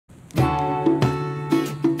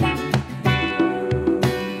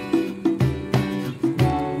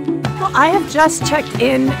Well, I have just checked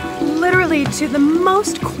in literally to the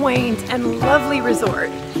most quaint and lovely resort.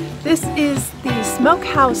 This is the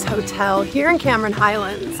Smokehouse Hotel here in Cameron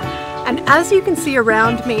Highlands. And as you can see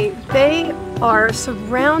around me, they are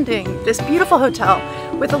surrounding this beautiful hotel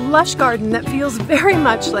with a lush garden that feels very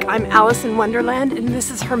much like I'm Alice in Wonderland and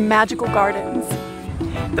this is her magical gardens.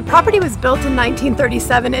 The property was built in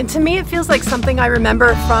 1937, and to me it feels like something I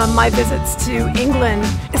remember from my visits to England,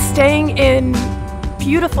 staying in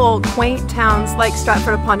beautiful, quaint towns like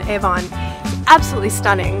Stratford-upon-Avon. Absolutely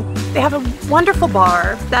stunning. They have a wonderful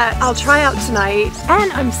bar that I'll try out tonight,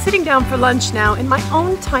 and I'm sitting down for lunch now in my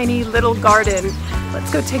own tiny little garden.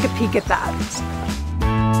 Let's go take a peek at that.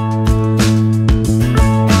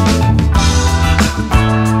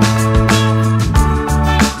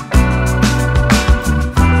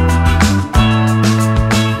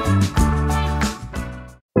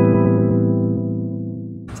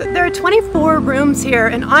 There are 24 rooms here,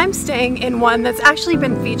 and I'm staying in one that's actually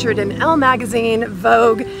been featured in Elle magazine,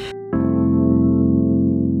 Vogue.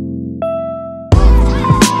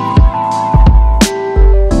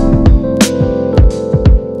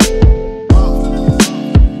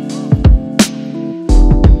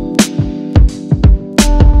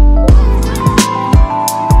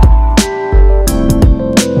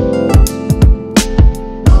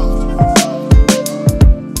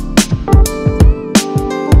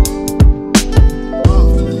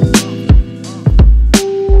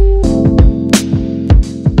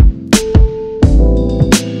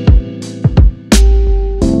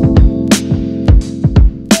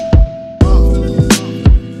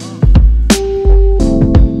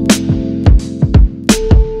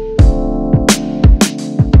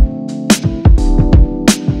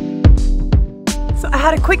 I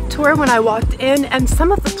had a quick tour when I walked in, and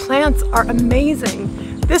some of the plants are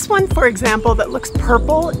amazing. This one, for example, that looks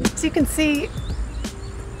purple, as you can see,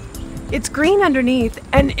 it's green underneath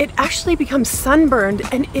and it actually becomes sunburned,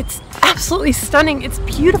 and it's absolutely stunning. It's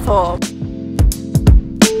beautiful.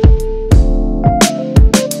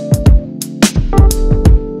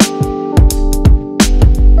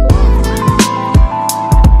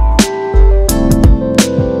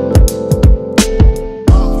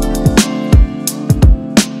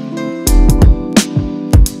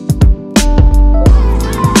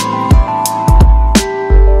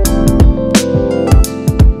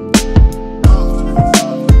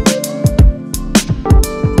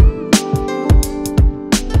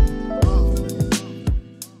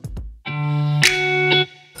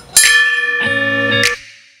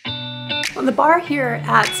 The bar here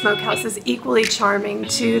at Smokehouse is equally charming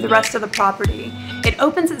to the rest of the property. It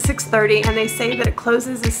opens at 6:30 and they say that it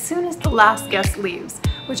closes as soon as the last guest leaves,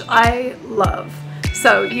 which I love.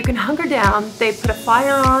 So you can hunker down, they put a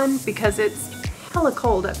fire on because it's hella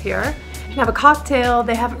cold up here. You can have a cocktail,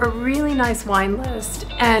 they have a really nice wine list,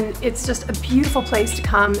 and it's just a beautiful place to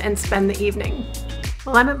come and spend the evening.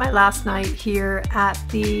 Well, I'm at my last night here at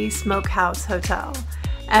the Smokehouse Hotel,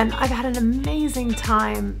 and I've had an amazing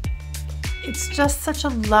time. It's just such a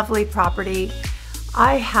lovely property.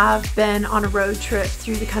 I have been on a road trip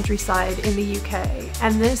through the countryside in the UK,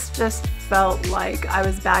 and this just felt like I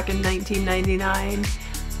was back in 1999.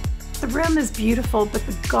 The room is beautiful, but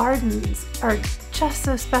the gardens are just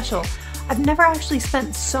so special. I've never actually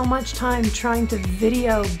spent so much time trying to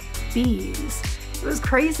video bees. It was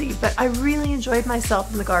crazy, but I really enjoyed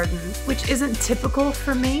myself in the garden, which isn't typical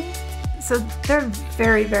for me. So they're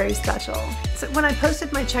very, very special. So when I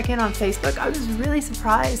posted my check-in on Facebook, I was really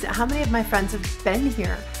surprised at how many of my friends have been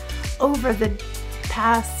here over the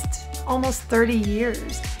past almost 30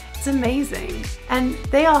 years. It's amazing. And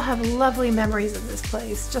they all have lovely memories of this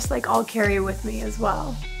place, just like I'll carry with me as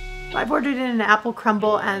well. I've ordered in an apple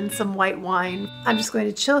crumble and some white wine. I'm just going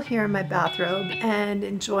to chill here in my bathrobe and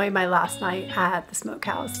enjoy my last night at the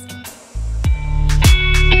Smokehouse.